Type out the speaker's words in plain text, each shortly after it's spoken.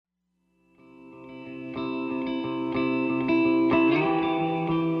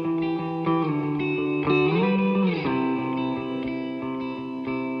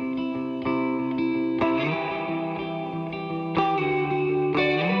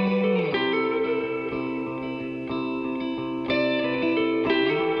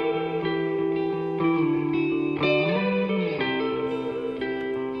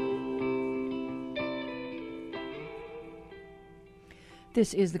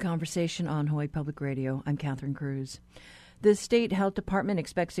This is The Conversation on Hawaii Public Radio. I'm Catherine Cruz. The State Health Department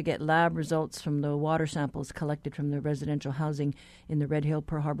expects to get lab results from the water samples collected from the residential housing in the Red Hill,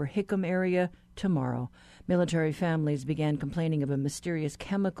 Pearl Harbor, Hickam area tomorrow. Military families began complaining of a mysterious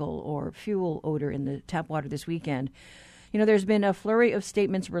chemical or fuel odor in the tap water this weekend. You know, there's been a flurry of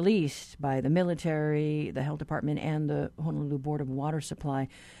statements released by the military, the health department, and the Honolulu Board of Water Supply.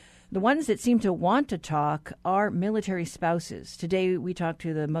 The ones that seem to want to talk are military spouses. Today, we talked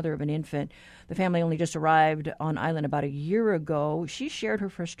to the mother of an infant. The family only just arrived on island about a year ago. She shared her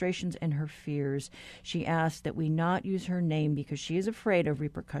frustrations and her fears. She asked that we not use her name because she is afraid of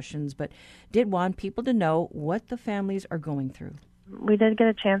repercussions, but did want people to know what the families are going through. We did get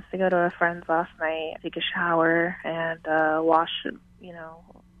a chance to go to a friend's last night, take a shower, and wash,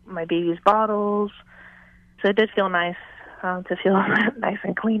 my baby's bottles. So it did feel nice. To feel nice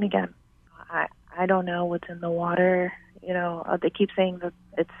and clean again. I don't know what's in the water. They keep saying that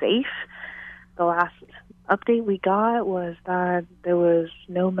it's safe. The last update we got was that there was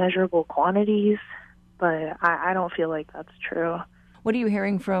no measurable quantities, but I don't feel like that's true. What are you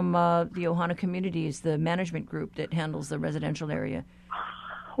hearing from the Ohana Communities, the management group that handles the residential area?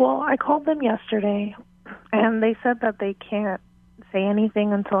 Well, I called them yesterday, and they said that they can't say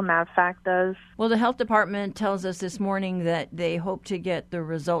anything until NAVFAC does. Well, the health department tells us this morning that they hope to get the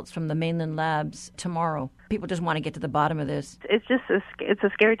results from the mainland labs tomorrow. People just want to get to the bottom of this. It's just it's a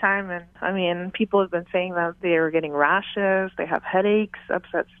scary time, and people have been saying that they are getting rashes, they have headaches,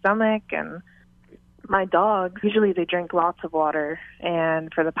 upset stomach, and my dogs, usually they drink lots of water,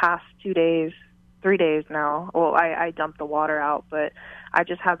 and for the past 3 days now, well, I dumped the water out, but I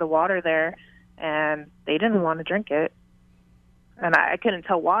just had the water there, and they didn't want to drink it. And I couldn't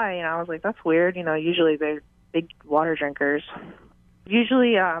tell why, I was like, that's weird. Usually they're big water drinkers.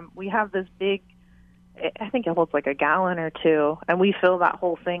 Usually we have this big, I think it holds like a gallon or two, and we fill that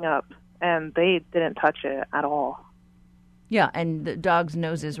whole thing up, and they didn't touch it at all. Yeah, and the dogs'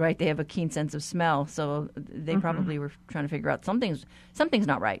 noses, right? They have a keen sense of smell, so they probably were trying to figure out something's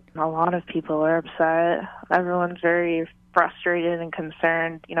not right. A lot of people are upset. Everyone's very frustrated and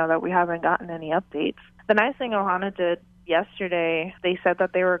concerned, that we haven't gotten any updates. The nice thing Ohana did yesterday, they said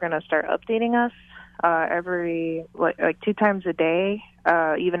that they were going to start updating us every like 2 times a day,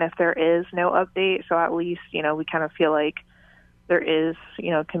 even if there is no update. So at least, we kind of feel like there is,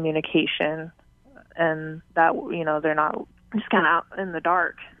 communication, and that, they're not just kind of out in the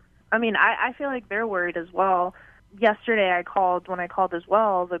dark. I feel like they're worried as well. Yesterday when I called as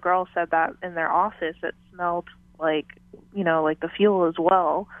well, the girl said that in their office it smelled like, like the fuel as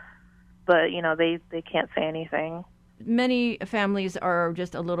well. But, they can't say anything. Many families are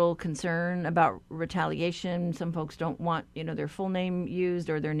just a little concerned about retaliation. Some folks don't want, their full name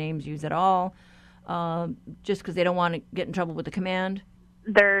used or their names used at all, just because they don't want to get in trouble with the command.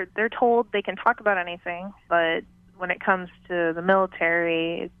 They're told they can talk about anything, but when it comes to the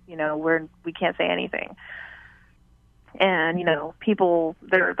military, we can't say anything. And, people,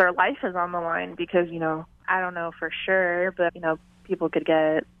 their life is on the line because, I don't know for sure, but, people could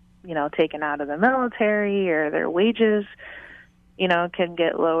get taken out of the military, or their wages, can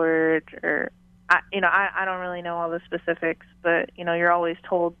get lowered, or, I don't really know all the specifics, but, you're always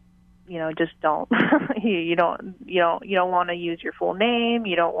told, just don't, you don't want to use your full name.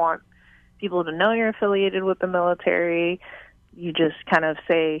 You don't want people to know you're affiliated with the military. You just kind of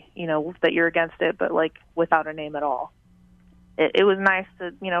say, that you're against it, but like without a name at all. It was nice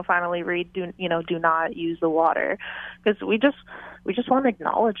to, finally read, do not use the water, because we just want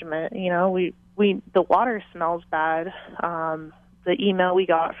acknowledgement. The water smells bad. The email we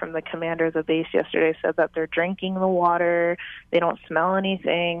got from the commander of the base yesterday said that they're drinking the water. They don't smell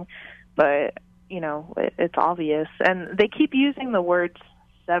anything, but, it's obvious. And they keep using the words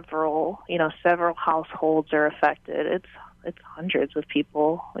several households are affected. It's hundreds of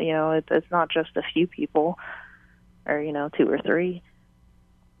people. It's not just a few people, or 2 or 3.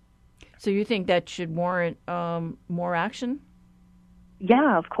 So you think that should warrant more action?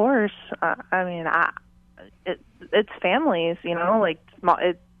 Yeah, of course. It's families, like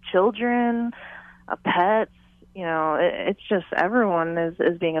children, pets. It's just everyone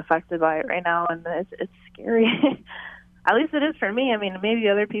is being affected by it right now, and it's scary. At least it is for me. Maybe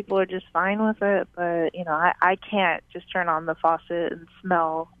other people are just fine with it, but I can't just turn on the faucet and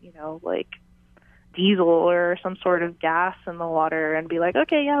smell, like diesel or some sort of gas in the water and be like,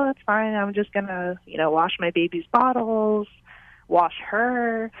 okay, yeah, that's fine. I'm just gonna, wash my baby's bottles, wash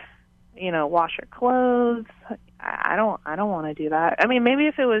her, wash her clothes. I don't want to do that. Maybe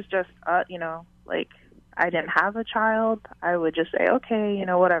if it was just, like I didn't have a child, I would just say, okay,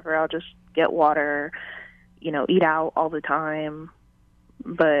 whatever. I'll just get water, eat out all the time.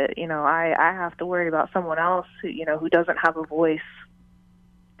 But, I have to worry about someone else who doesn't have a voice.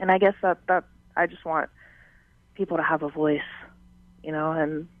 And I guess that I just want people to have a voice,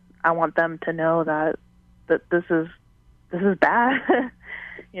 and I want them to know that this is bad.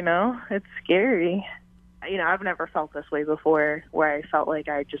 It's scary. I've never felt this way before, where I felt like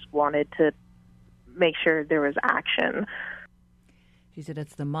I just wanted to make sure there was action. She said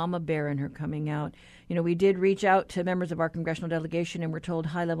it's the mama bear in her coming out. We did reach out to members of our congressional delegation and we're told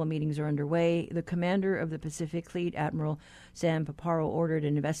high-level meetings are underway. The commander of the Pacific Fleet, Admiral Sam Paparo, ordered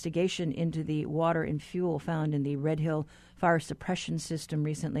an investigation into the water and fuel found in the Red Hill fire suppression system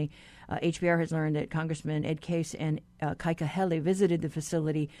recently. HBR has learned that Congressman Ed Case and Kaikahele visited the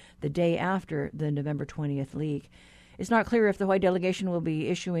facility the day after the November 20th leak. It's not clear if the Hawaii delegation will be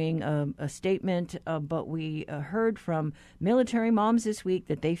issuing a statement, but we heard from military moms this week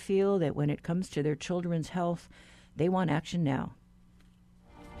that they feel that when it comes to their children's health, they want action now.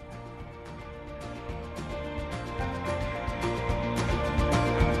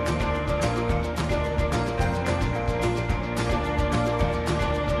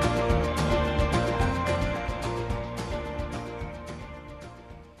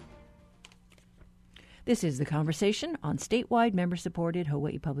 This is The Conversation on statewide, member-supported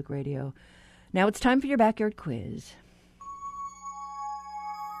Hawaii Public Radio. Now it's time for your backyard quiz.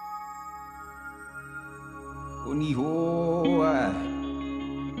 Oni hoa,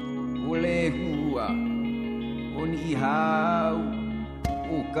 ole hua, oni hau,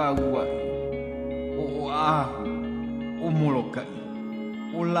 o kaua, o ahu, o molokai,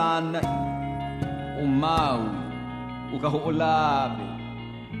 o lanai, o mau, o ka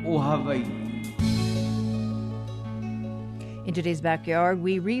ho'olawe, o Hawaii. In today's backyard,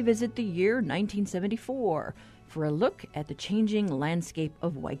 we revisit the year 1974 for a look at the changing landscape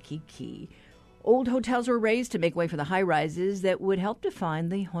of Waikiki. Old hotels were raised to make way for the high-rises that would help define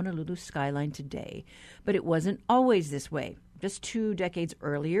the Honolulu skyline today. But it wasn't always this way. Just 2 decades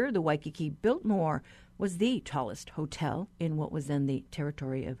earlier, the Waikiki Biltmore was the tallest hotel in what was then the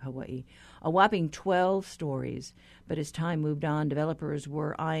territory of Hawaii, a whopping 12 stories. But as time moved on, developers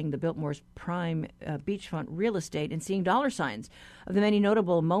were eyeing the Biltmore's prime beachfront real estate and seeing dollar signs. Of the many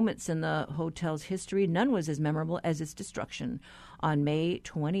notable moments in the hotel's history, none was as memorable as its destruction. On May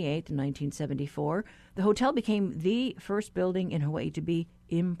 28, 1974, the hotel became the first building in Hawaii to be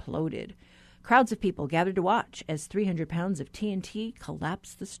imploded. Crowds of people gathered to watch as 300 pounds of TNT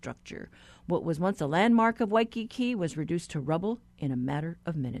collapsed the structure. What was once a landmark of Waikiki was reduced to rubble in a matter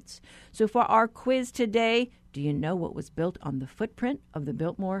of minutes. So for our quiz today, do you know what was built on the footprint of the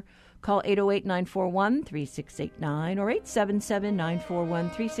Biltmore? Call 808-941-3689 or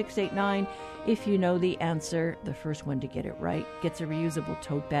 877-941-3689 if you know the answer. The first one to get it right gets a reusable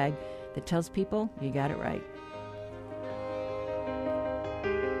tote bag that tells people you got it right.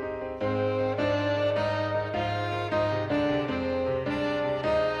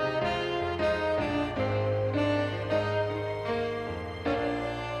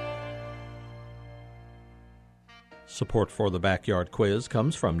 Support for the Backyard Quiz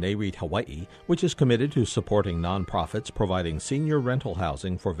comes from NAREIT Hawaii, which is committed to supporting nonprofits providing senior rental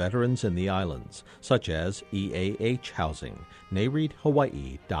housing for veterans in the islands, such as EAH Housing.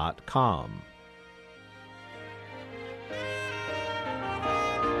 NAREITHawaii.com.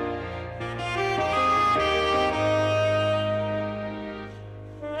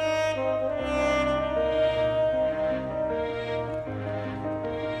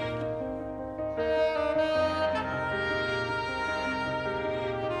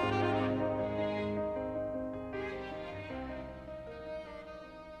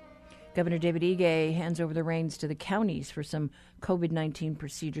 Governor David Ige hands over the reins to the counties for some COVID-19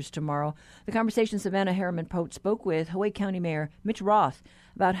 procedures tomorrow. The Conversation Savannah Harriman-Pote spoke with Hawaii County Mayor Mitch Roth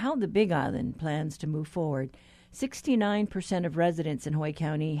about how the Big Island plans to move forward. 69% of residents in Hawaii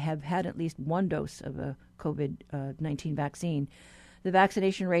County have had at least one dose of a COVID-19 vaccine. The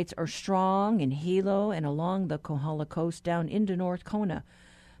vaccination rates are strong in Hilo and along the Kohala coast down into North Kona.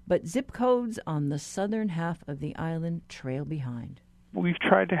 But zip codes on the southern half of the island trail behind. We've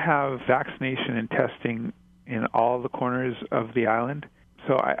tried to have vaccination and testing in all the corners of the island.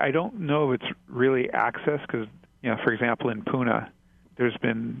 So I don't know if it's really access because, for example, in Puna, there's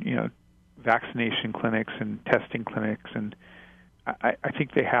been, vaccination clinics and testing clinics, and I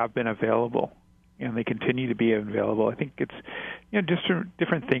think they have been available, and they continue to be available. I think it's, just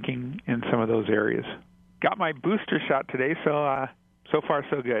different thinking in some of those areas. Got my booster shot today, so far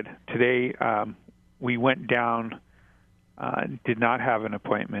so good. Today we went down. Did not have an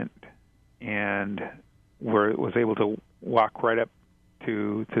appointment, and was able to walk right up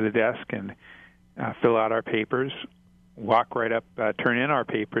to the desk and fill out our papers. walk right up, turn in our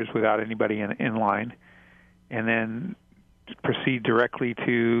papers without anybody in line, and then proceed directly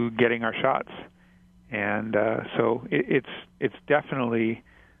to getting our shots. And so it's definitely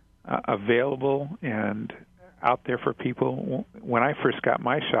available and out there for people. When I first got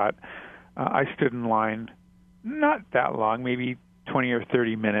my shot, I stood in line not that long, maybe 20 or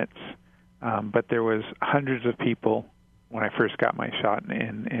 30 minutes, but there was hundreds of people when I first got my shot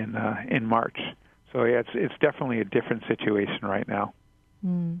in March. So yeah, it's definitely a different situation right now.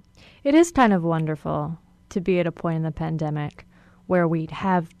 It is kind of wonderful to be at a point in the pandemic where we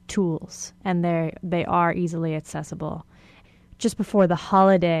have tools and they are easily accessible. Just before the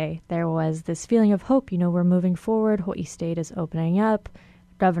holiday, there was this feeling of hope. We're moving forward. Hawaiʻi State is opening up.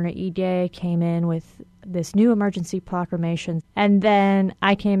 Governor Ide came in with this new emergency proclamation. And then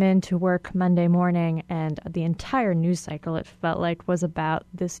I came in to work Monday morning, and the entire news cycle, it felt like, was about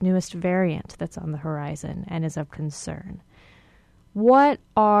this newest variant that's on the horizon and is of concern. What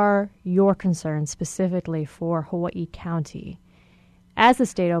are your concerns specifically for Hawaii County as the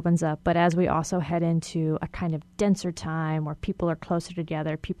state opens up, but as we also head into a kind of denser time where people are closer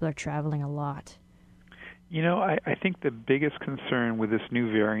together, people are traveling a lot? I think the biggest concern with this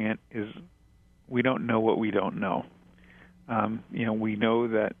new variant is we don't know what we don't know. We know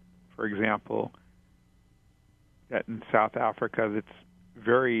that, for example, that in South Africa that's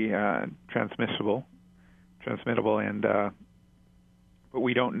very transmissible, and but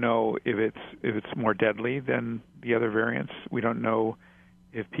we don't know if it's more deadly than the other variants. We don't know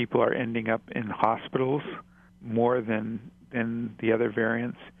if people are ending up in hospitals more than the other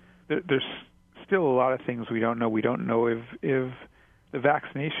variants. There's still a lot of things we don't know. We don't know if the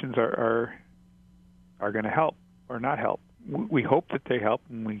vaccinations are going to help or not help. We hope that they help,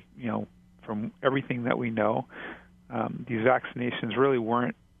 and we, from everything that we know, these vaccinations really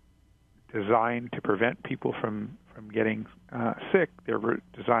weren't designed to prevent people from getting sick. They were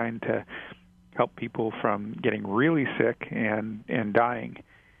designed to help people from getting really sick and dying.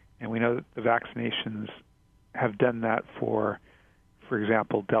 And we know that the vaccinations have done that for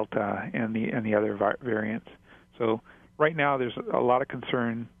example, Delta and the other variants. So right now there's a lot of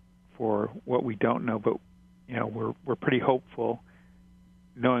concern for what we don't know, but we're pretty hopeful,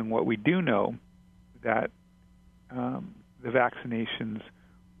 knowing what we do know, that the vaccinations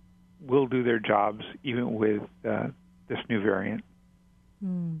will do their jobs even with this new variant.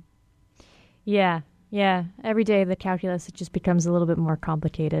 Yeah. Every day the calculus, it just becomes a little bit more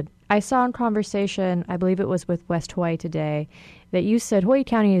complicated. I saw in conversation, I believe it was with West Hawaii Today, that you said Hawaii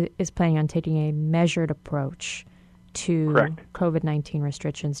County is planning on taking a measured approach to COVID-19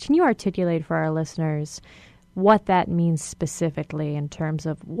 restrictions. Can you articulate for our listeners what that means specifically in terms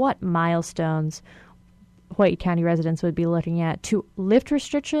of what milestones Hawaii County residents would be looking at to lift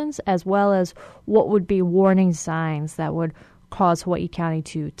restrictions, as well as what would be warning signs that would cause Hawaii County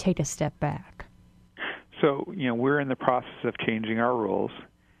to take a step back? So, we're in the process of changing our rules,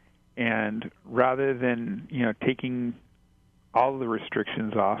 and rather than, taking all of the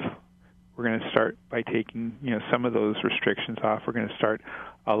restrictions off, we're going to start by taking, some of those restrictions off. We're going to start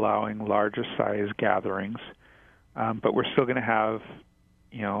allowing larger size gatherings, but we're still going to have,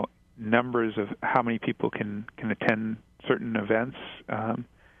 numbers of how many people can attend certain events, and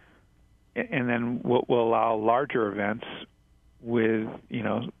then we'll allow larger events with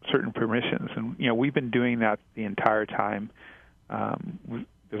certain permissions. And we've been doing that the entire time.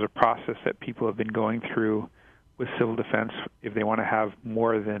 There's a process that people have been going through with civil defense if they want to have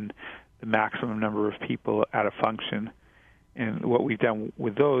more than the maximum number of people at a function. And what we've done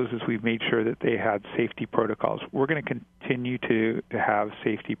with those is we've made sure that they had safety protocols. We're going to continue to have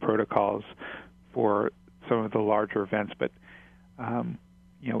safety protocols for some of the larger events, but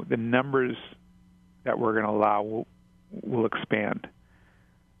the numbers that we're going to allow will expand.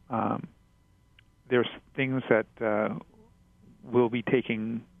 There's things that we'll be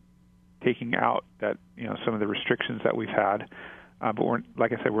taking out, that some of the restrictions that we've had, but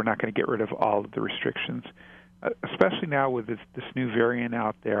like I said, we're not going to get rid of all of the restrictions. Especially now with this new variant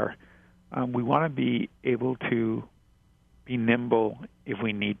out there, we want to be able to be nimble if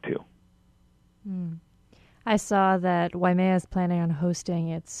we need to. I saw that Waimea is planning on hosting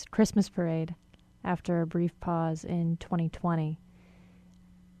its Christmas parade after a brief pause in 2020.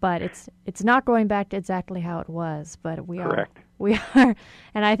 But it's not going back to exactly how it was. But we are,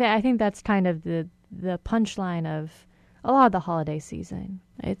 and I think that's kind of the punchline of a lot of the holiday season.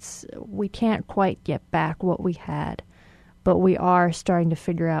 We can't quite get back what we had, but we are starting to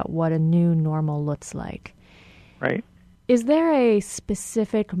figure out what a new normal looks like. Right. Is there a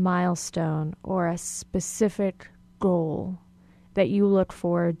specific milestone or a specific goal that you look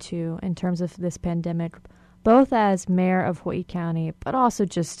forward to in terms of this pandemic both as mayor of Hawaiʻi County, but also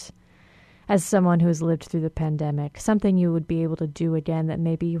just as someone who has lived through the pandemic, something you would be able to do again that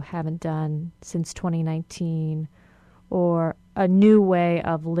maybe you haven't done since 2019, or a new way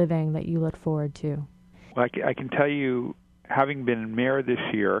of living that you look forward to? Well, I can tell you, having been mayor this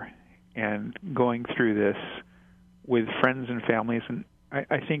year and going through this with friends and families, and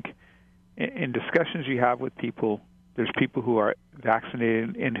I think in discussions you have with people, there's people who are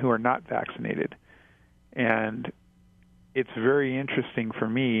vaccinated and who are not vaccinated. And it's very interesting for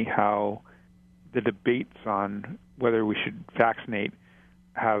me how the debates on whether we should vaccinate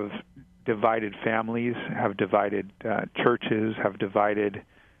have divided families, have divided churches, have divided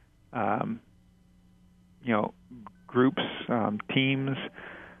groups, teams.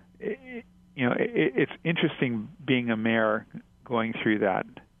 It's interesting being a mayor going through that.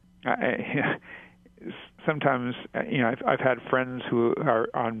 Sometimes, I've had friends who are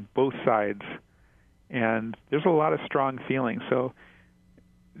on both sides, and there's a lot of strong feelings. So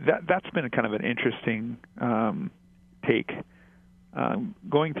that's been kind of an interesting take.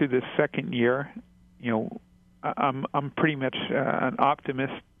 Going through this second year, I'm pretty much an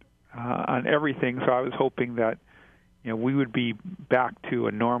optimist on everything. So I was hoping that we would be back to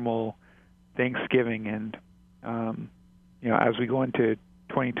a normal Thanksgiving, and as we go into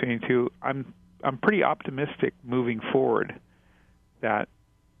 2022, I'm pretty optimistic moving forward that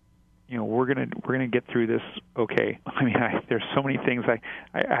we're gonna get through this okay. I mean, there's so many things. I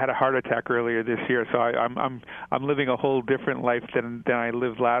had a heart attack earlier this year, so I'm living a whole different life than I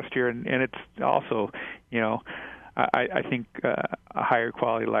lived last year, and it's also I think a higher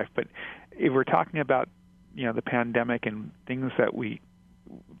quality life. But if we're talking about the pandemic and things that we're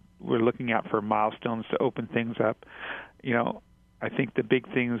looking at for milestones to open things up, I think the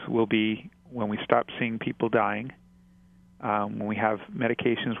big things will be when we stop seeing people dying, when we have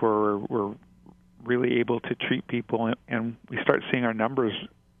medications where we're really able to treat people, and we start seeing our numbers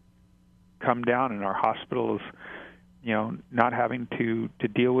come down in our hospitals, not having to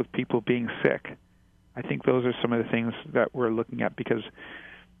deal with people being sick. I think those are some of the things that we're looking at, because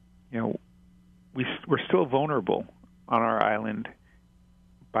we're still vulnerable on our island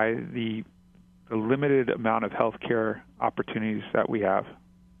by the limited amount of health care opportunities that we have.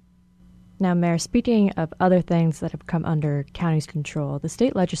 Now, Mayor, speaking of other things that have come under county's control, the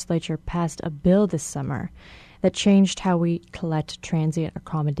state legislature passed a bill this summer that changed how we collect transient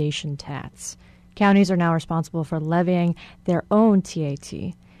accommodation tax. Counties are now responsible for levying their own TAT.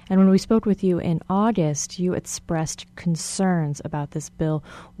 And when we spoke with you in August, you expressed concerns about this bill.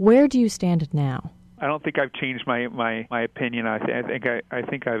 Where do you stand now? I don't think I've changed my opinion. I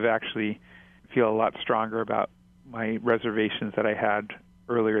think I've actually feel a lot stronger about my reservations that I had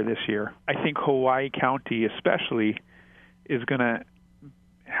earlier this year. I think Hawaii County especially is going to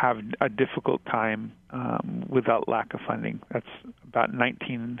have a difficult time without lack of funding. That's about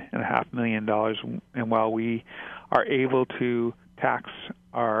 $19.5 million. And while we are able to tax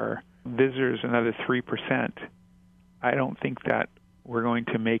our visitors another 3%, I don't think that we're going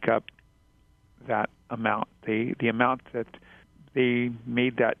to make up that amount. The amount that they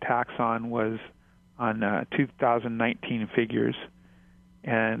made that tax on was on 2019 figures,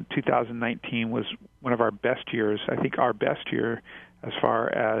 and 2019 was one of our best years. I think our best year as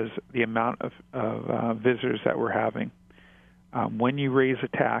far as the amount of visitors that we're having. When you raise a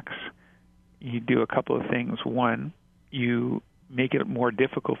tax, you do a couple of things. One, you make it more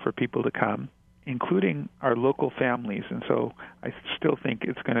difficult for people to come, including our local families. And so I still think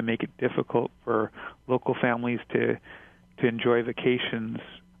it's going to make it difficult for local families to enjoy vacations.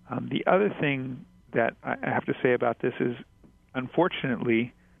 The other thing that I have to say about this is,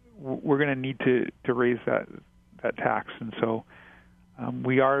 unfortunately, we're going to need to raise that tax. And so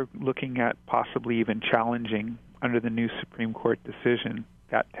we are looking at possibly even challenging, under the new Supreme Court decision,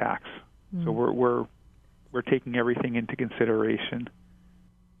 that tax. Mm. So we're taking everything into consideration.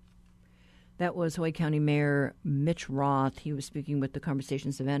 That was Hawaii County Mayor Mitch Roth. He was speaking with the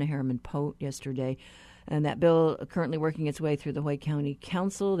Conversation Savannah Harriman Pote yesterday. And that bill currently working its way through the Hawaii County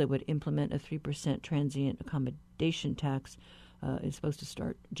Council that would implement a 3% transient accommodation tax is supposed to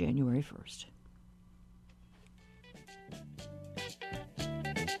start January 1st.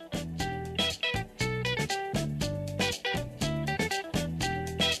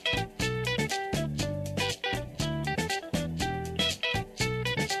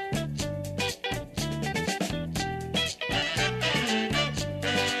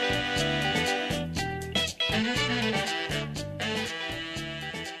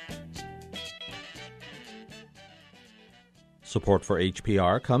 Support for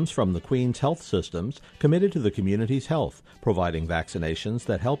HPR comes from the Queen's Health Systems, committed to the community's health, providing vaccinations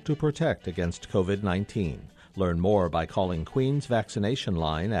that help to protect against COVID-19. Learn more by calling Queen's Vaccination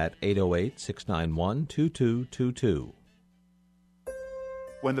Line at 808-691-2222.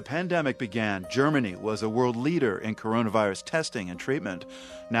 When the pandemic began, Germany was a world leader in coronavirus testing and treatment.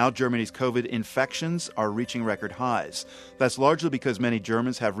 Now Germany's COVID infections are reaching record highs. That's largely because many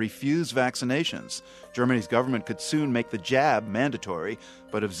Germans have refused vaccinations. Germany's government could soon make the jab mandatory,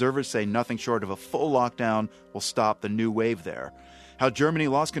 but observers say nothing short of a full lockdown will stop the new wave there. How Germany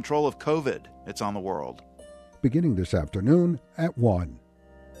lost control of COVID. It's on the world. Beginning this afternoon at 1.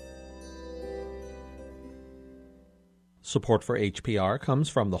 Support for HPR comes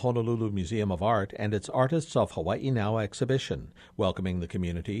from the Honolulu Museum of Art and its Artists of Hawaii Now exhibition, welcoming the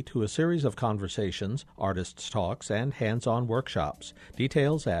community to a series of conversations, artists' talks, and hands-on workshops.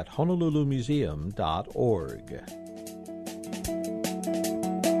 Details at honolulumuseum.org.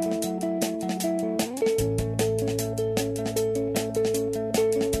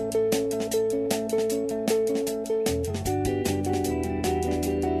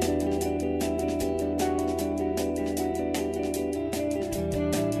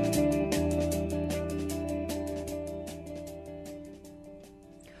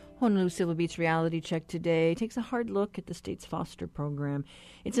 Honolulu Civil Beat's Reality Check today takes a hard look at the state's foster program.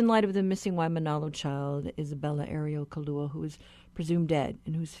 It's in light of the missing Waimanalo child, Isabella Ariel Kalua, who is presumed dead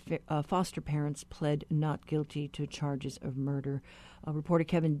and whose foster parents pled not guilty to charges of murder. Reporter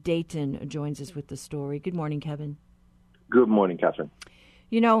Kevin Dayton joins us with the story. Good morning, Kevin. Good morning, Catherine.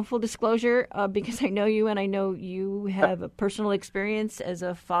 You know, full disclosure, because I know you and I know you have a personal experience as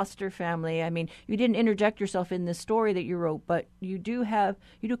a foster family. I mean, you didn't interject yourself in this story that you wrote, but you do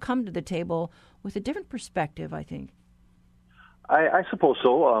come to the table with a different perspective, I think. I suppose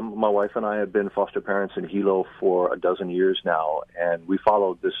so. My wife and I have been foster parents in Hilo for a dozen years now, and we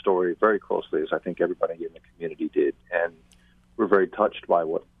followed this story very closely, as I think everybody in the community did. And we're very touched by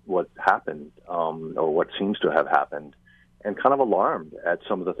what happened, or what seems to have happened, and kind of alarmed at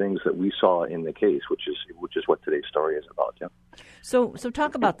some of the things that we saw in the case, which is what today's story is about. Yeah. So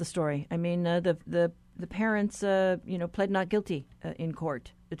talk about the story. I mean, the parents, pled not guilty in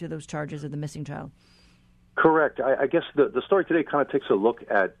court to those charges of the missing child. Correct. I guess the story today kind of takes a look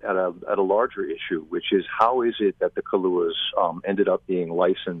at a larger issue, which is how is it that the Kaluas ended up being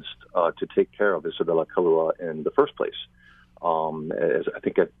licensed to take care of Isabella Kalua in the first place. As I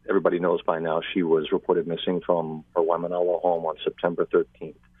think everybody knows by now, she was reported missing from her Waimanalo home on September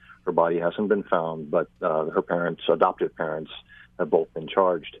 13th. Her body hasn't been found, but her adoptive parents, have both been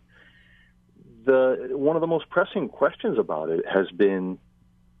charged. One of the most pressing questions about it has been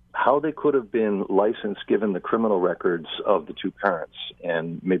how they could have been licensed given the criminal records of the two parents.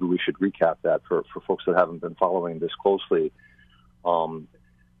 And maybe we should recap that for folks that haven't been following this closely.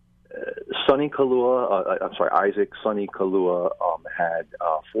 Isaac Sonny Kalua had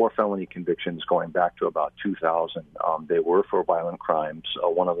 4 felony convictions going back to about 2000. They were for violent crimes.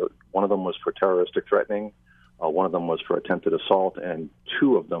 One of them was for terroristic threatening. One of them was for attempted assault, and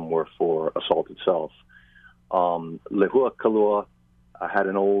 2 of them were for assault itself. Lehua Kalua had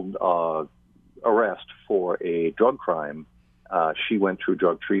an old arrest for a drug crime. She went through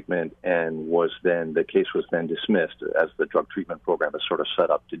drug treatment and the case was then dismissed, as the drug treatment program is sort of set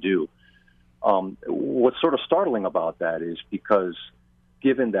up to do. What's sort of startling about that is because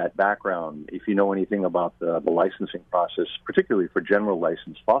given that background, if you know anything about the licensing process, particularly for general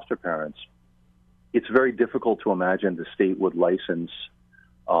licensed foster parents, it's very difficult to imagine the state would license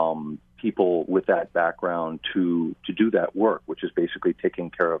people with that background to do that work, which is basically taking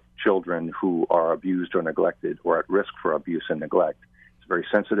care of children who are abused or neglected or at risk for abuse and neglect. It's very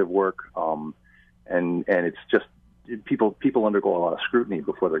sensitive work, and it's just people undergo a lot of scrutiny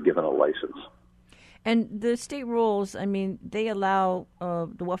before they're given a license. And the state rules, I mean, they allow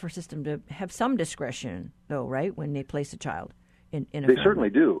the welfare system to have some discretion, though, right, when they place a child in a family. They certainly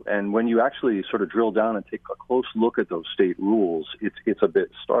do. And when you actually sort of drill down and take a close look at those state rules, it's a bit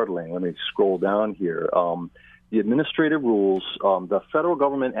startling. Let me scroll down here. The administrative rules, the federal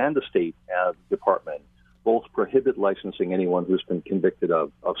government and the state department both prohibit licensing anyone who's been convicted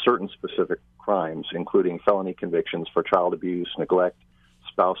of certain specific crimes, including felony convictions for child abuse, neglect,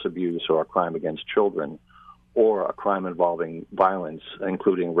 spouse abuse, or a crime against children, or a crime involving violence,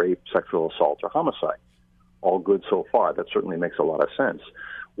 including rape, sexual assault, or homicide. All good so far. That certainly makes a lot of sense.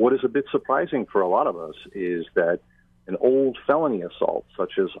 What is a bit surprising for a lot of us is that an old felony assault,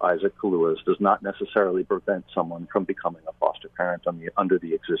 such as Isaac Kalua's, does not necessarily prevent someone from becoming a foster parent under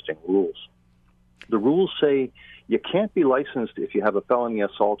the existing rules. The rules say you can't be licensed if you have a felony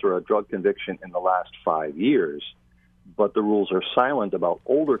assault or a drug conviction in the last 5 years. but the rules are silent about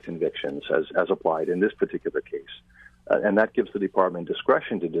older convictions as applied in this particular case. And that gives the department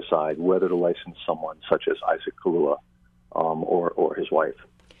discretion to decide whether to license someone such as Isaac Kalua or his wife.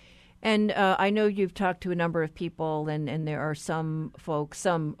 And I know you've talked to a number of people, and there are some folks,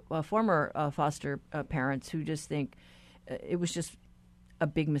 some former foster parents who just think it was just a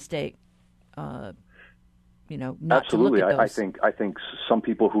big mistake. Not Absolutely. to look at those. I think some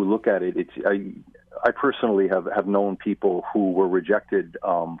people who look at it, I personally have known people who were rejected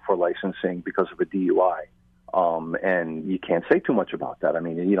for licensing because of a DUI. And you can't say too much about that. I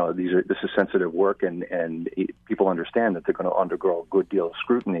mean, this is sensitive work, and people understand that they're going to undergo a good deal of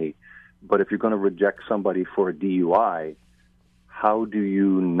scrutiny. But if you're going to reject somebody for a DUI, how do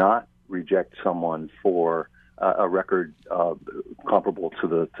you not reject someone for a record comparable to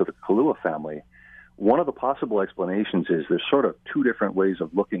the Kalua family? One of the possible explanations is there's sort of two different ways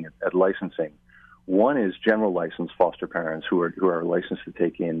of looking at licensing. One is general license foster parents who are licensed to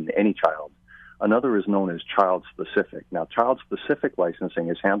take in any child. Another is known as child-specific. Now, child-specific licensing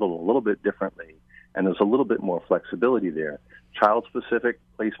is handled a little bit differently, and there's a little bit more flexibility there. Child-specific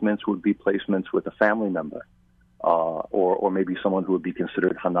placements would be placements with a family member, or maybe someone who would be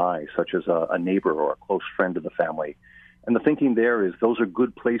considered hanai, such as a neighbor or a close friend of the family. And the thinking there is those are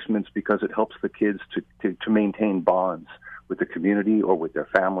good placements because it helps the kids to maintain bonds with the community or with their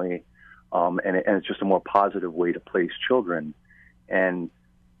family, and it's just a more positive way to place children. And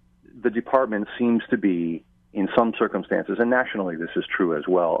the department seems to be, in some circumstances, and nationally this is true as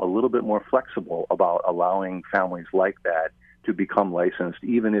well, a little bit more flexible about allowing families like that to become licensed,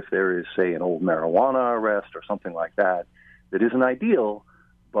 even if there is, say, an old marijuana arrest or something like that. That isn't ideal,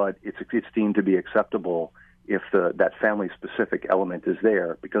 but it's deemed to be acceptable if that family-specific element is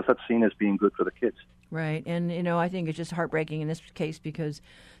there, because that's seen as being good for the kids. Right. And, I think it's just heartbreaking in this case because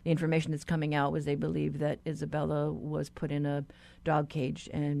the information that's coming out was they believe that Isabella was put in a dog cage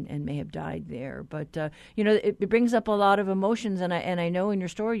and may have died there. But, it brings up a lot of emotions. And I know in your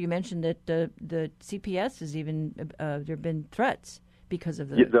story you mentioned that the CPS has even, there have been threats because of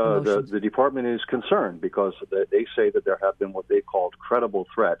the department is concerned because they say that there have been what they called credible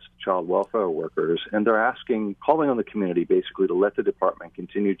threats to child welfare workers, and they're calling on the community basically to let the department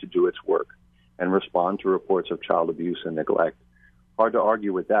continue to do its work and respond to reports of child abuse and neglect. Hard to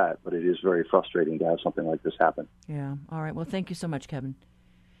argue with that, but it is very frustrating to have something like this happen. Yeah. All right. Well, thank you so much, Kevin.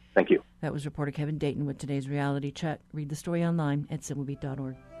 Thank you. That was reporter Kevin Dayton with today's Reality Check. Read the story online at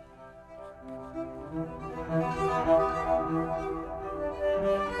civilbeat.org.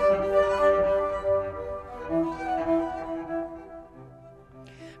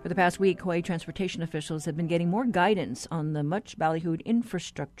 For the past week, Hawaii transportation officials have been getting more guidance on the much ballyhooed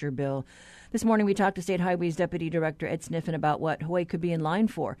infrastructure bill. This morning, we talked to State Highways Deputy Director Ed Sniffen about what Hawaii could be in line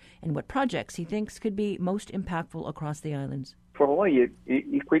for and what projects he thinks could be most impactful across the islands. For Hawaii,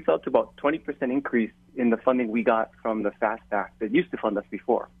 it equates out to about 20% increase in the funding we got from the FAST Act that used to fund us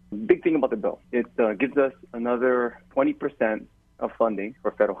before. Big thing about the bill, it gives us another 20% of funding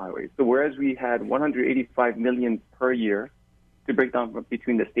for federal highways. So whereas we had $185 million per year to break down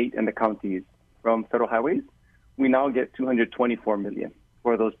between the state and the counties from federal highways, we now get $224 million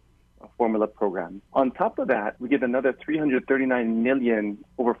for those formula programs. On top of that, we get another $339 million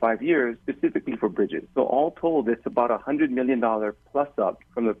over 5 years specifically for bridges. So all told, it's about $100 million plus up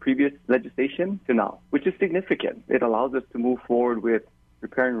from the previous legislation to now, which is significant. It allows us to move forward with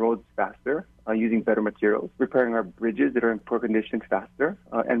repairing roads faster, using better materials, repairing our bridges that are in poor condition faster,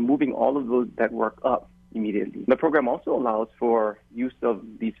 and moving all of that work up immediately. The program also allows for use of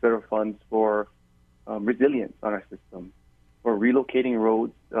these federal funds for resilience on our system, for relocating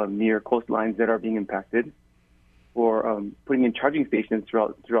roads near coastlines that are being impacted, for putting in charging stations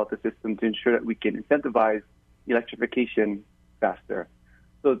throughout the system to ensure that we can incentivize electrification faster.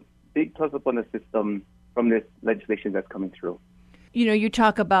 So big plus up on the system from this legislation that's coming through. You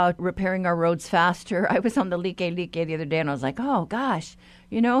talk about repairing our roads faster. I was on the Like the other day, and I was like, oh, gosh,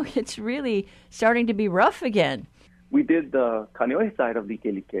 it's really starting to be rough again. We did the Kaneohe side of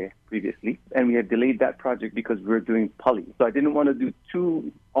Like previously, and we had delayed that project because we were doing Pali. So I didn't want to do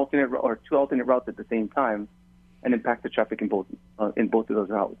two alternate routes at the same time and impact the traffic in both of those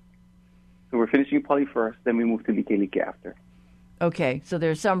routes. So we're finishing Pali first, then we move to Like after. Okay, so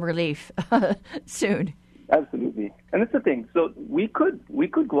there's some relief soon. Absolutely. And that's the thing. So we could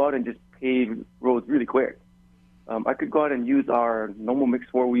go out and just pave roads really quick. I could go out and use our normal mix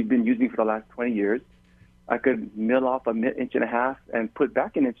 4 we've been using for the last 20 years. I could mill off an inch and a half and put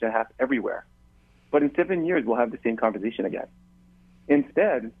back an inch and a half everywhere. But in 7 years, we'll have the same conversation again.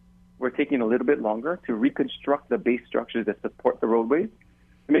 Instead, we're taking a little bit longer to reconstruct the base structures that support the roadways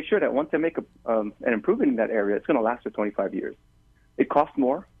to make sure that once I make an improvement in that area, it's going to last for 25 years. It costs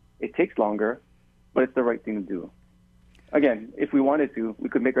more, it takes longer, but it's the right thing to do. Again, if we wanted to, we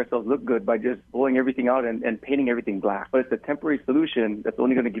could make ourselves look good by just blowing everything out and painting everything black. But it's a temporary solution that's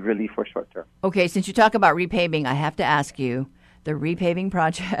only going to give relief for short term. Okay, since you talk about repaving, I have to ask you, the repaving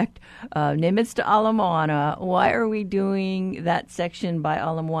project, Nimitz to Ala Moana, why are we doing that section by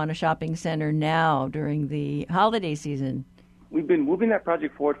Ala Moana Shopping Center now during the holiday season? We've been moving that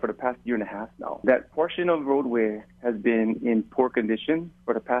project forward for the past year and a half now. That portion of roadway has been in poor condition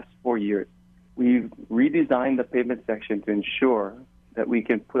for the past 4 years. We've redesigned the pavement section to ensure that we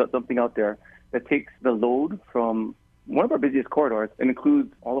can put up something out there that takes the load from one of our busiest corridors and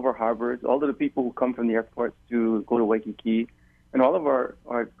includes all of our harbors, all of the people who come from the airport to go to Waikiki, and all of our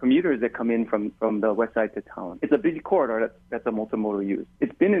commuters that come in from the west side to town. It's a busy corridor that's a multimodal use.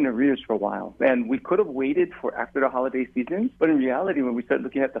 It's been in arrears for a while, and we could have waited for after the holiday season, but in reality, when we start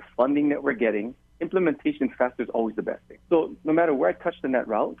looking at the funding that we're getting, implementation faster is always the best thing. So no matter where I touched on that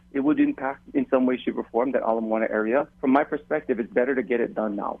route, it would impact in some way, shape, or form that Ala Moana area. From my perspective, it's better to get it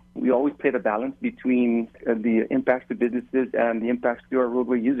done now. We always play the balance between the impacts to businesses and the impacts to our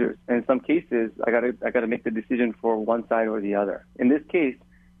roadway users. And in some cases, I gotta make the decision for one side or the other. In this case,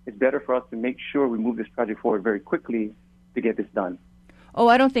 it's better for us to make sure we move this project forward very quickly to get this done. Oh,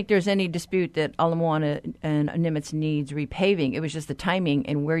 I don't think there's any dispute that Ala Moana and Nimitz needs repaving. It was just the timing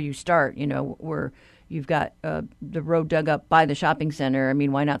and where you start, where you've got the road dug up by the shopping center. I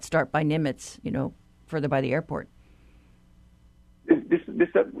mean, why not start by Nimitz, further by the airport? This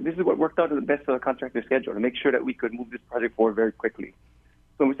is what worked out to the best of the contractor schedule, to make sure that we could move this project forward very quickly.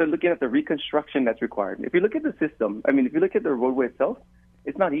 So we started looking at the reconstruction that's required. If you look at the system, if you look at the roadway itself,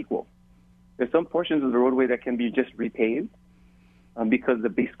 it's not equal. There's some portions of the roadway that can be just repaved, because the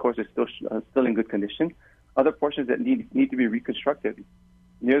base course is still in good condition. Other portions that need to be reconstructed.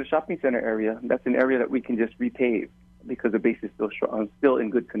 Near the shopping center area, that's an area that we can just repave because the base is still in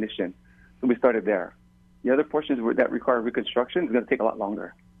good condition. So we started there. The other portions that require reconstruction is going to take a lot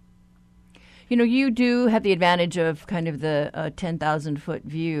longer. You do have the advantage of kind of the 10,000-foot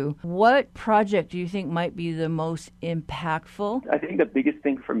view. What project do you think might be the most impactful? I think the biggest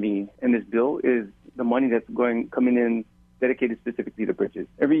thing for me in this bill is the money that's coming in dedicated specifically to bridges.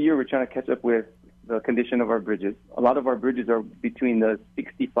 Every year we're trying to catch up with the condition of our bridges. A lot of our bridges are between the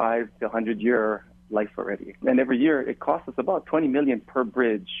 65 to 100-year life already. And every year it costs us about $20 million per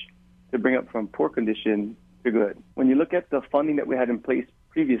bridge to bring up from poor condition to good. When you look at the funding that we had in place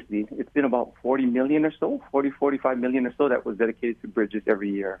previously, it's been about $45 million or so that was dedicated to bridges every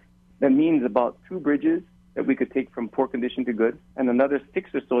year. That means about 2 bridges that we could take from poor condition to good, and another 6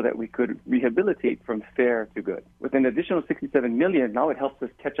 or so that we could rehabilitate from fair to good. With an additional $67 million, now it helps us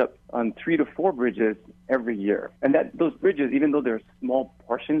catch up on 3 to 4 bridges every year. And those bridges, even though they're small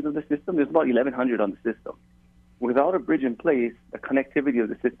portions of the system, there's about 1,100 on the system. Without a bridge in place, the connectivity of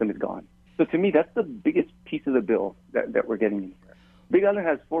the system is gone. So to me, that's the biggest piece of the bill that we're getting in here. Big Island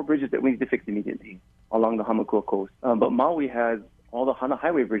has 4 bridges that we need to fix immediately along the Hamakua coast. But Maui has all the Hana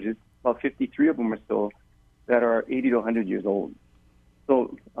Highway bridges, about 53 of them or so, that are 80 to 100 years old.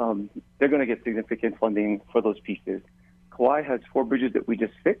 So they're going to get significant funding for those pieces. Kauai has 4 bridges that we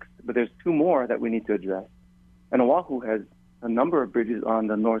just fixed, but there's 2 more that we need to address. And Oahu has a number of bridges on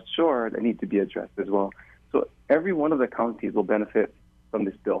the North Shore that need to be addressed as well. So every one of the counties will benefit from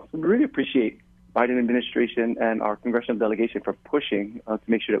this bill. So we really appreciate Biden administration and our congressional delegation for pushing to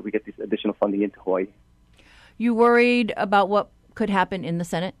make sure that we get this additional funding into Hawaii. You worried about what could happen in the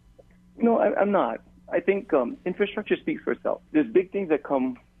Senate? No, I'm not. I think infrastructure speaks for itself. There's big things that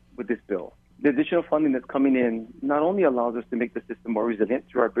come with this bill. The additional funding that's coming in not only allows us to make the system more resilient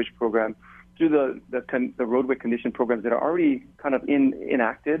through our bridge program, through the roadway condition programs that are already kind of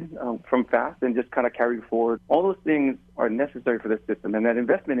enacted from FAST and just kind of carried forward. All those things are necessary for the system, and that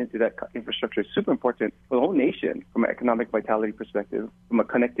investment into that infrastructure is super important for the whole nation from an economic vitality perspective, from a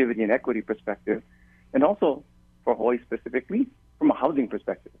connectivity and equity perspective, and also for Hawaii specifically, from a housing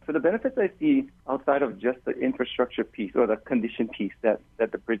perspective. So the benefits I see outside of just the infrastructure piece or the condition piece that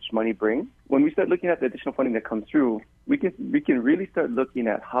the bridge money brings, when we start looking at the additional funding that comes through, we can really start looking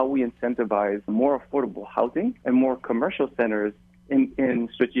at how we incentivize more affordable housing and more commercial centers in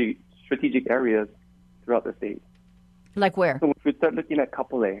strategic areas throughout the state. Like where? So if we start looking at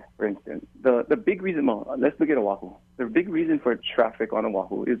Kapolei, for instance, the big reason, let's look at Oahu. The big reason for traffic on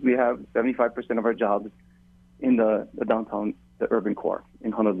Oahu is we have 75% of our jobs in the downtown, the urban core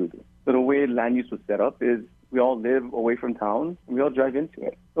in Honolulu. So the way land use was set up is we all live away from town and we all drive into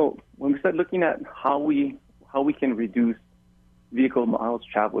it. So when we start looking at how we can reduce vehicle miles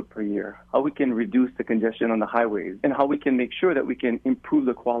traveled per year, how we can reduce the congestion on the highways, and how we can make sure that we can improve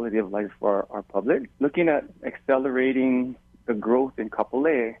the quality of life for our public. Looking at accelerating the growth in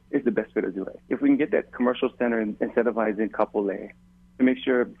Kapolei is the best way to do it. If we can get that commercial center incentivized in Kapolei to make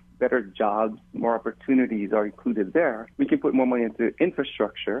sure better jobs, more opportunities are included there, we can put more money into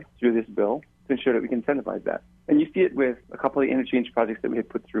infrastructure through this bill to ensure that we can incentivize that. And you see it with a couple of interchange projects that we had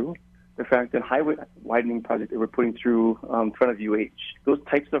put through. The fact that highway widening project that we're putting through in front of UH, those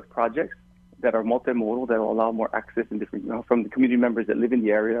types of projects that are multimodal, that will allow more access and different, from the community members that live in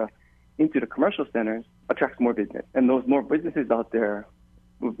the area into the commercial centers, attracts more business. And those more businesses out there,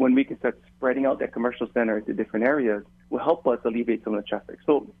 when we can start spreading out that commercial center to different areas, will help us alleviate some of the traffic.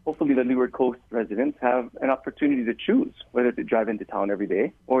 So hopefully the Leeward Coast residents have an opportunity to choose whether to drive into town every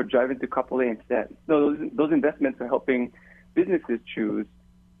day or drive into Kapolei instead. So those investments are helping businesses choose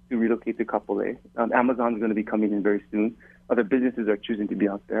to relocate to Kapolei. Amazon is going to be coming in very soon. Other businesses are choosing to be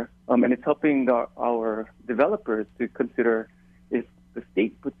out there. And it's helping our developers to consider if the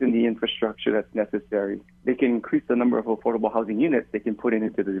state puts in the infrastructure that's necessary, they can increase the number of affordable housing units they can put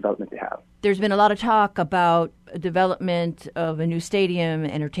into the development they have. There's been a lot of talk about development of a new stadium,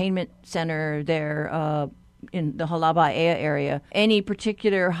 entertainment center there in the Halabai area. Any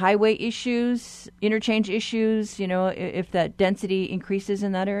particular highway issues, interchange issues, if that density increases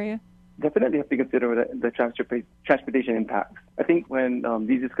in that area? Definitely have to consider the transportation impacts. I think when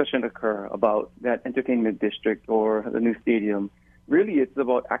these discussions occur about that entertainment district or the new stadium, really it's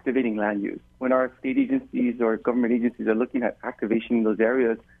about activating land use. When our state agencies or government agencies are looking at activation in those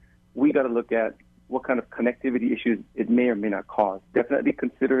areas, we got to look at what kind of connectivity issues it may or may not cause. Definitely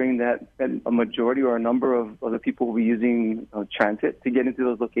considering that a majority or a number of the people will be using transit to get into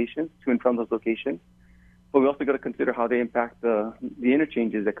those locations, to and from those locations. But we also got to consider how they impact the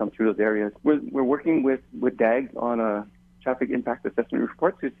interchanges that come through those areas. We're working with DAG on a traffic impact assessment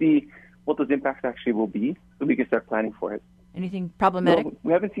report to see what those impacts actually will be so we can start planning for it. Anything problematic? No,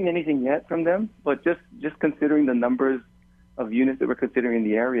 we haven't seen anything yet from them, but just considering the numbers of units that we're considering in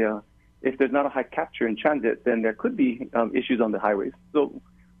the area, if there's not a high capture in transit, then there could be issues on the highways. So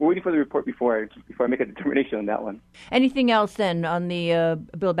we're waiting for the report before I make a determination on that one. Anything else then on the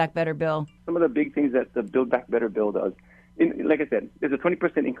Build Back Better bill? Some of the big things that the Build Back Better bill does, like I said, there's a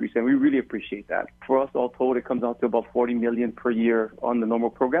 20% increase, and we really appreciate that. For us, all told, it comes out to about $40 million per year on the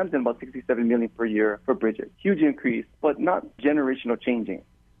normal programs and about $67 million per year for bridges. Huge increase, but not generational changing.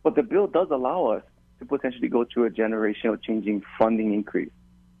 But the bill does allow us to potentially go to a generational changing funding increase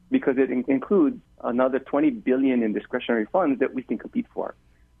because it includes another $20 billion in discretionary funds that we can compete for,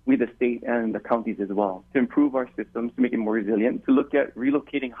 with the state and the counties as well, to improve our systems, to make it more resilient, to look at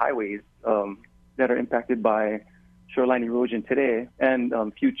relocating highways that are impacted by shoreline erosion today and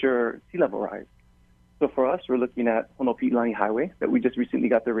future sea level rise. So for us, we're looking at Honopi'ilani Highway that we just recently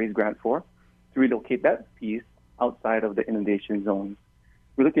got the raise grant for to relocate that piece outside of the inundation zones.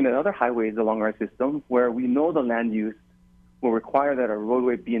 We're looking at other highways along our system where we know the land use will require that a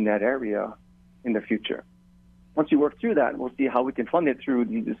roadway be in that area in the future. Once you work through that, we'll see how we can fund it through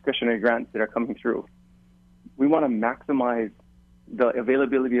the discretionary grants that are coming through. We want to maximize the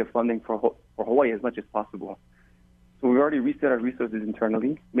availability of funding for Hawaii as much as possible. So we already reset our resources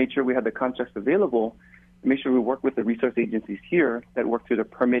internally, made sure we had the contracts available, and make sure we work with the resource agencies here that work through the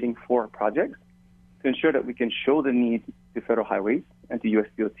permitting for projects to ensure that we can show the need to federal highways and to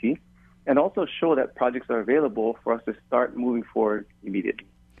USDOT, and also show that projects are available for us to start moving forward immediately.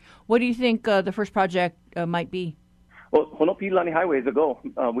 What do you think the first project might be? Well, Honopi'ilani Highway is a go.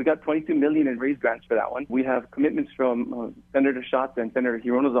 We got $22 million in raise grants for that one. We have commitments from Senator Schatz and Senator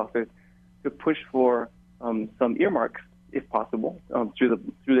Hirono's office to push for some earmarks, if possible, through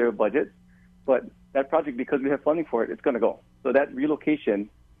their budget. But that project, because we have funding for it, it's going to go. So that relocation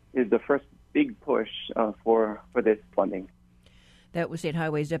is the first big push for this funding. That was State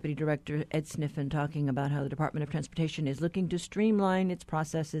Highways Deputy Director Ed Sniffen talking about how the Department of Transportation is looking to streamline its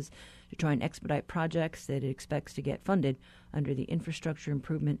processes to try and expedite projects that it expects to get funded under the Infrastructure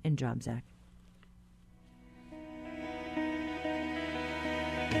Improvement and Jobs Act.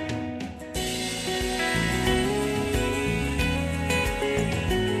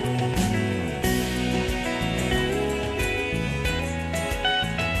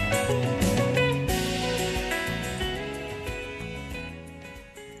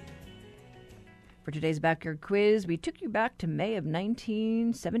 For today's Backyard Quiz, we took you back to May of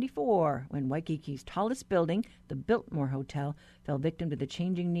 1974 when Waikiki's tallest building, the Biltmore Hotel, fell victim to the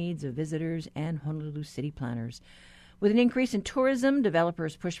changing needs of visitors and Honolulu city planners. With an increase in tourism,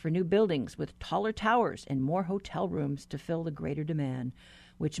 developers pushed for new buildings with taller towers and more hotel rooms to fill the greater demand,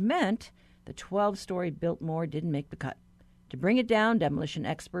 which meant the 12-story Biltmore didn't make the cut. To bring it down, demolition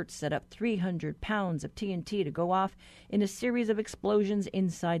experts set up 300 pounds of TNT to go off in a series of explosions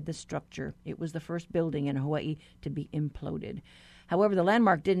inside the structure. It was the first building in Hawaii to be imploded. However, the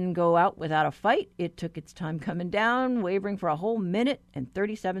landmark didn't go out without a fight. It took its time coming down, wavering for a whole minute and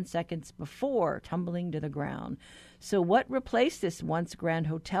 37 seconds before tumbling to the ground. So what replaced this once grand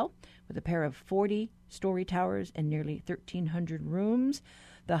hotel with a pair of 40-story towers and nearly 1,300 rooms?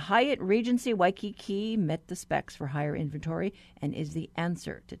 The Hyatt Regency Waikiki met the specs for higher inventory and is the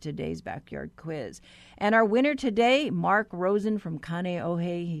answer to today's backyard quiz. And our winner today, Mark Rosen from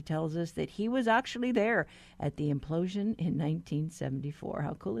Kaneohe, he tells us that he was actually there at the implosion in 1974.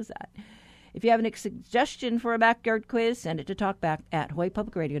 How cool is that? If you have a suggestion for a backyard quiz, send it to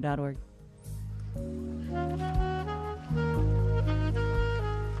talkback@hawaiipublicradio.org.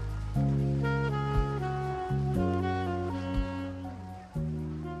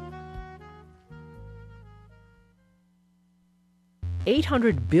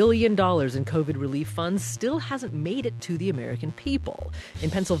 $800 billion in COVID relief funds still hasn't made it to the American people.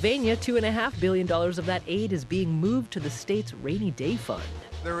 In Pennsylvania, $2.5 billion of that aid is being moved to the state's rainy day fund.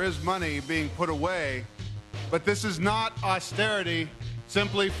 There is money being put away, but this is not austerity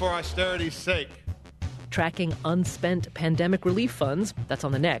simply for austerity's sake. Tracking unspent pandemic relief funds, that's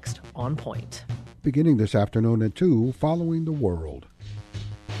on the next On Point. Beginning this afternoon at 2, Following the World.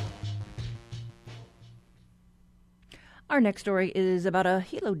 Our next story is about a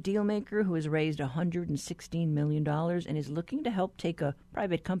Hilo dealmaker who has raised $116 million and is looking to help take a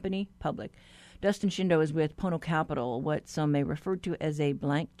private company public. Dustin Shindo is with Pono Capital, what some may refer to as a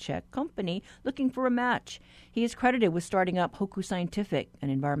blank check company, looking for a match. He is credited with starting up Hoku Scientific, an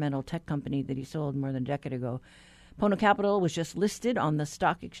environmental tech company that he sold more than a decade ago. Pono Capital was just listed on the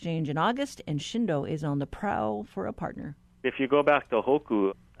stock exchange in August, and Shindo is on the prowl for a partner. If you go back to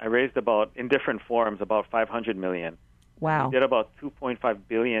Hoku, I raised in different forms, about $500 million. Wow. We did about $2.5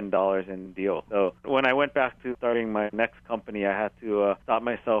 billion in deals. So when I went back to starting my next company, I had to stop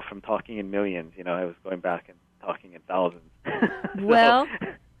myself from talking in millions. I was going back and talking in thousands. Well,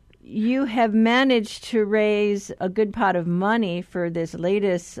 you have managed to raise a good pot of money for this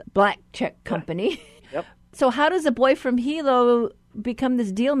latest black check company. Yep. So how does a boy from Hilo become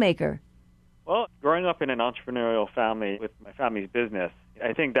this deal maker? Well, growing up in an entrepreneurial family with my family's business,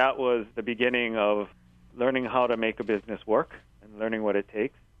 I think that was the beginning of learning how to make a business work and learning what it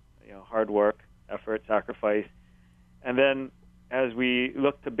takes, hard work, effort, sacrifice. And then as we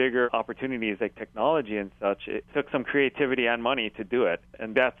looked to bigger opportunities like technology and such, it took some creativity and money to do it.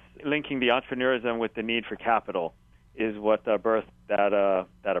 And that's linking the entrepreneurism with the need for capital is what birthed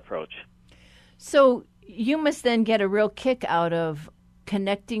that approach. So you must then get a real kick out of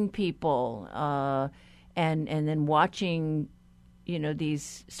connecting people and then watching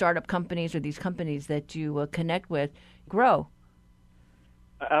these startup companies or these companies that you connect with grow.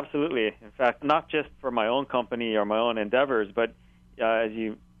 Absolutely. In fact, not just for my own company or my own endeavors, but as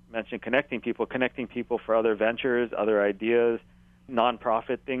you mentioned, connecting people for other ventures, other ideas,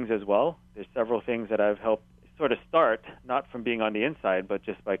 nonprofit things as well. There's several things that I've helped sort of start, not from being on the inside, but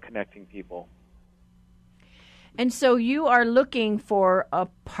just by connecting people. And so you are looking for a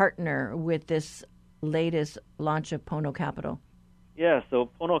partner with this latest launch of Pono Capital. Yeah, so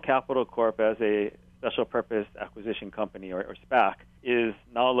Pono Capital Corp, as a special purpose acquisition company or SPAC, is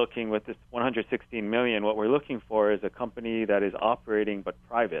now looking with this $116 million. What we're looking for is a company that is operating but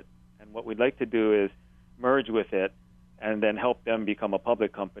private. And what we'd like to do is merge with it and then help them become a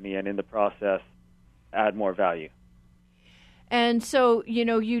public company and in the process add more value. And so,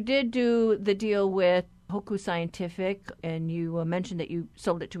 you did do the deal with Hoku Scientific, and you mentioned that you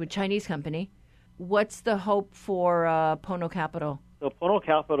sold it to a Chinese company. What's the hope for Pono Capital? So Pono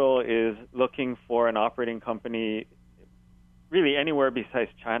Capital is looking for an operating company really anywhere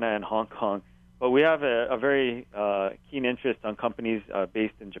besides China and Hong Kong. But we have a very keen interest on companies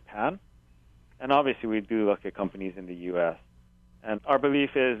based in Japan. And obviously we do look at companies in the U.S. And our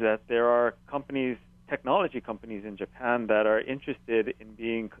belief is that there are companies, technology companies in Japan that are interested in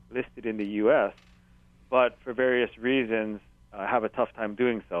being listed in the U.S., but for various reasons have a tough time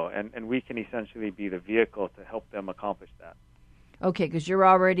doing so. And we can essentially be the vehicle to help them accomplish that. Okay, because you're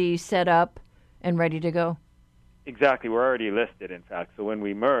already set up and ready to go. Exactly. We're already listed, in fact. So when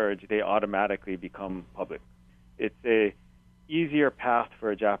we merge, they automatically become public. It's a easier path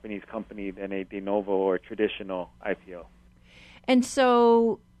for a Japanese company than a de novo or traditional IPO. And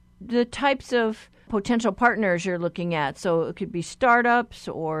so the types of potential partners you're looking at, so it could be startups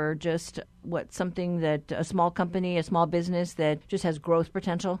or just something that a small company, a small business that just has growth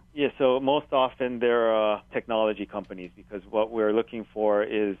potential? Yeah, so most often they're technology companies because what we're looking for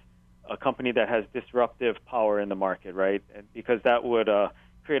is a company that has disruptive power in the market, right? And because that would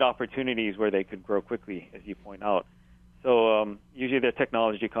create opportunities where they could grow quickly, as you point out. So usually they're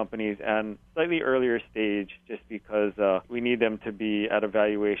technology companies and slightly earlier stage just because we need them to be at a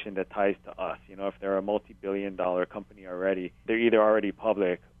valuation that ties to us. You know, if they're a multi-billion-dollar company already, they're either already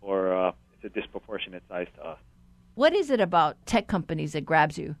public or it's a disproportionate size to us. What is it about tech companies that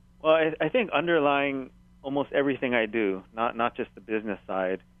grabs you? Well, I think underlying almost everything I do, not just the business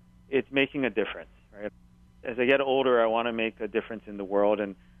side, it's making a difference, right? As I get older, I want to make a difference in the world,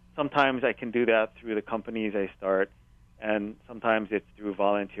 and sometimes I can do that through the companies I start. And sometimes it's through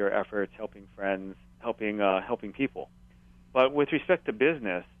volunteer efforts, helping friends, helping people. But with respect to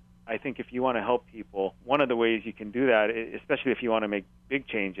business, I think if you want to help people, one of the ways you can do that, especially if you want to make big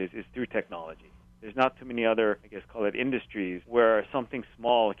changes, is through technology. There's not too many other, I guess, call it industries, where something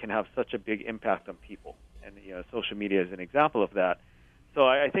small can have such a big impact on people. And social media is an example of that. So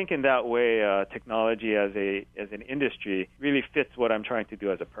I think in that way, technology as an industry really fits what I'm trying to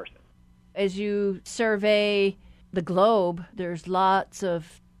do as a person. As you survey the globe, there's lots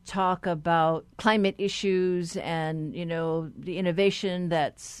of talk about climate issues and, the innovation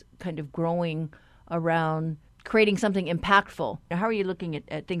that's kind of growing around creating something impactful. How are you looking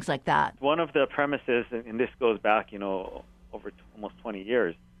at things like that? One of the premises, and this goes back, over almost 20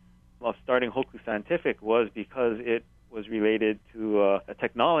 years, of starting Hoku Scientific was because it was related to a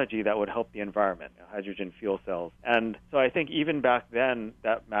technology that would help the environment, hydrogen fuel cells. And so I think even back then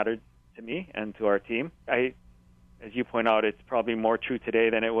that mattered to me and to our team. As you point out, it's probably more true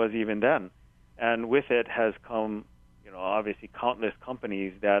today than it was even then. And with it has come, obviously countless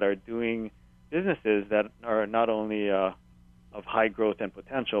companies that are doing businesses that are not only of high growth and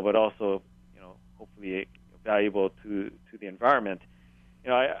potential, but also, hopefully valuable to the environment.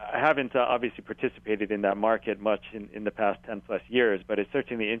 I haven't obviously participated in that market much in the past 10 plus years, but it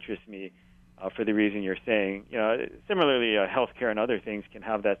certainly interests me for the reason you're saying. Similarly, healthcare and other things can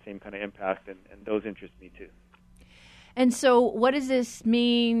have that same kind of impact, and those interest me too. And so what does this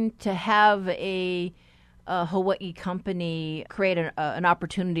mean to have a Hawaii company create an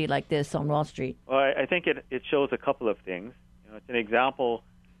opportunity like this on Wall Street? Well, I think it shows a couple of things. It's an example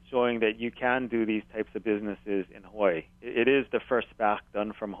showing that you can do these types of businesses in Hawaii. It is the first SPAC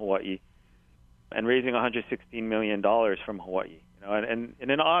done from Hawaii and raising $116 million from Hawaii. And in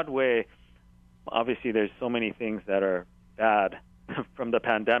an odd way, obviously there's so many things that are bad from the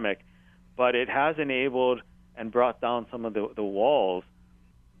pandemic, but it has enabled and brought down some of the walls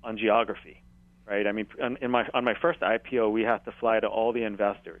on geography, right? I mean, on my first IPO, we had to fly to all the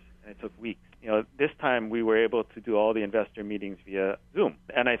investors, and it took weeks. This time we were able to do all the investor meetings via Zoom.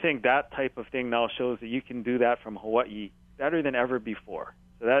 And I think that type of thing now shows that you can do that from Hawaii better than ever before.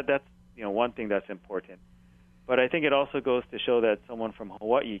 So that's one thing that's important. But I think it also goes to show that someone from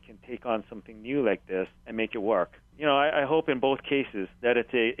Hawaii can take on something new like this and make it work. I hope in both cases that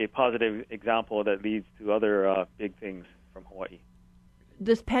it's a positive example that leads to other big things from Hawaii.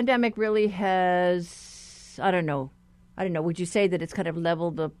 This pandemic really has, I don't know, would you say that it's kind of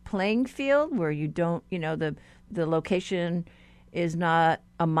leveled the playing field where you don't, the location is not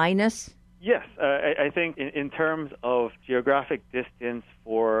a minus? Yes. I think in terms of geographic distance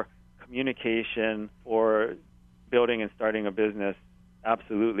for communication, for building and starting a business,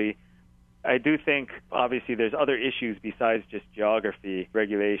 absolutely. I do think, obviously, there's other issues besides just geography,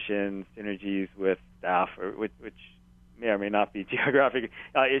 regulations, synergies with staff, which may or may not be geographic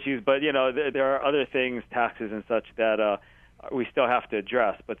issues, but, there are other things, taxes and such, that we still have to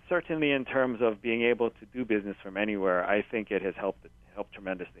address. But certainly in terms of being able to do business from anywhere, I think it has helped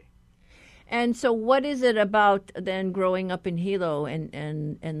tremendously. And so what is it about then growing up in Hilo and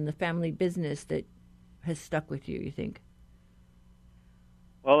the family business that has stuck with you think?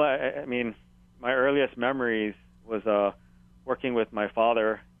 Well, I mean, my earliest memories was working with my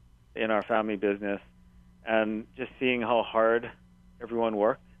father in our family business and just seeing how hard everyone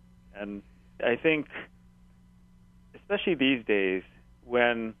worked. And I think, especially these days,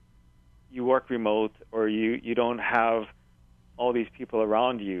 when you work remote or you don't have all these people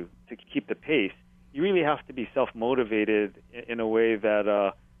around you to keep the pace, you really have to be self-motivated in a way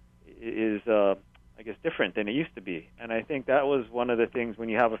that is I guess, different than it used to be. And I think that was one of the things when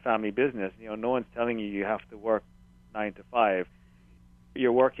you have a family business, no one's telling you have to work 9 to 5.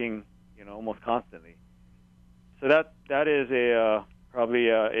 You're working, almost constantly. So that is probably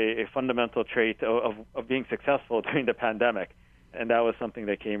a fundamental trait of being successful during the pandemic. And that was something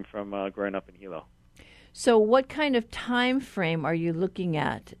that came from growing up in Hilo. So what kind of time frame are you looking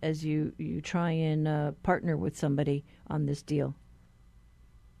at as you try and partner with somebody on this deal?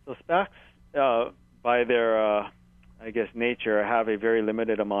 So SPACs, by their nature, have a very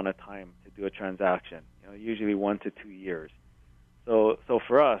limited amount of time to do a transaction. Usually 1 to 2 years. So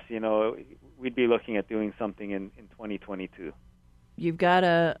for us, we'd be looking at doing something in 2022. You've got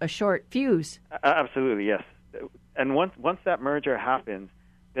a short fuse. Absolutely, yes. And once that merger happens,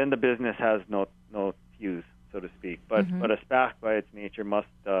 then the business has no fuse, so to speak. But a SPAC, by its nature, must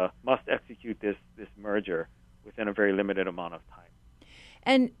execute this merger within a very limited amount of time.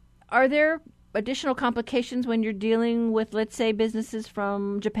 And are there additional complications when you're dealing with, let's say, businesses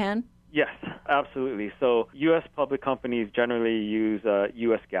from Japan? Yes, absolutely. So U.S. public companies generally use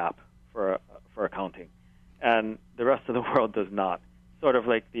U.S. GAAP for accounting, and the rest of the world does not. Sort of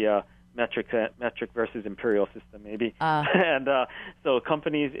like the metric versus imperial system, maybe. And so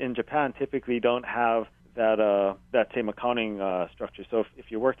companies in Japan typically don't have that same accounting structure. So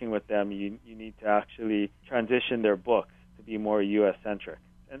if you're working with them, you need to actually transition their books to be more U.S.-centric.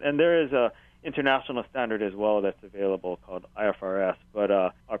 And there is a international standard as well that's available called IFRS, but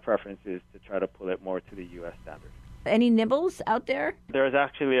our preference is to try to pull it more to the U.S. standard. Any nibbles out there? There's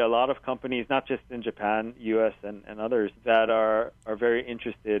actually a lot of companies, not just in Japan, U.S. and others, that are very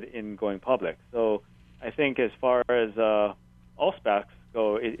interested in going public. So I think as far as all SPACs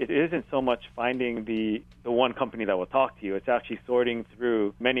go, it isn't so much finding the one company that will talk to you. It's actually sorting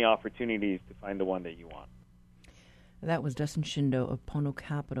through many opportunities to find the one that you want. That was Dustin Shindo of Pono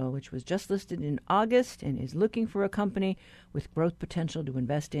Capital, which was just listed in August and is looking for a company with growth potential to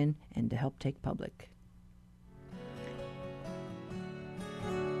invest in and to help take public.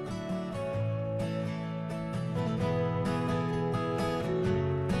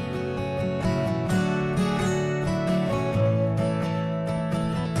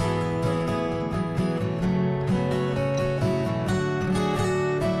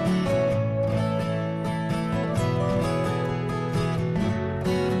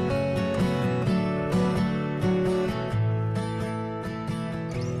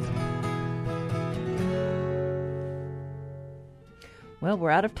 Well,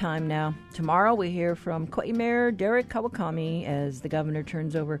 we're out of time now. Tomorrow we hear from Kauai Mayor Derek Kawakami as the governor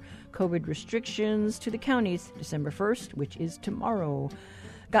turns over COVID restrictions to the counties December 1st, which is tomorrow.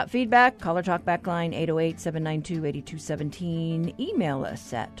 Got feedback? Call our Talkback line 808-792-8217. Email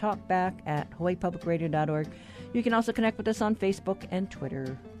us at talkback@hawaiipublicradio.org. You can also connect with us on Facebook and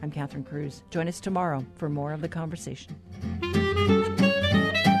Twitter. I'm Catherine Cruz. Join us tomorrow for more of the conversation.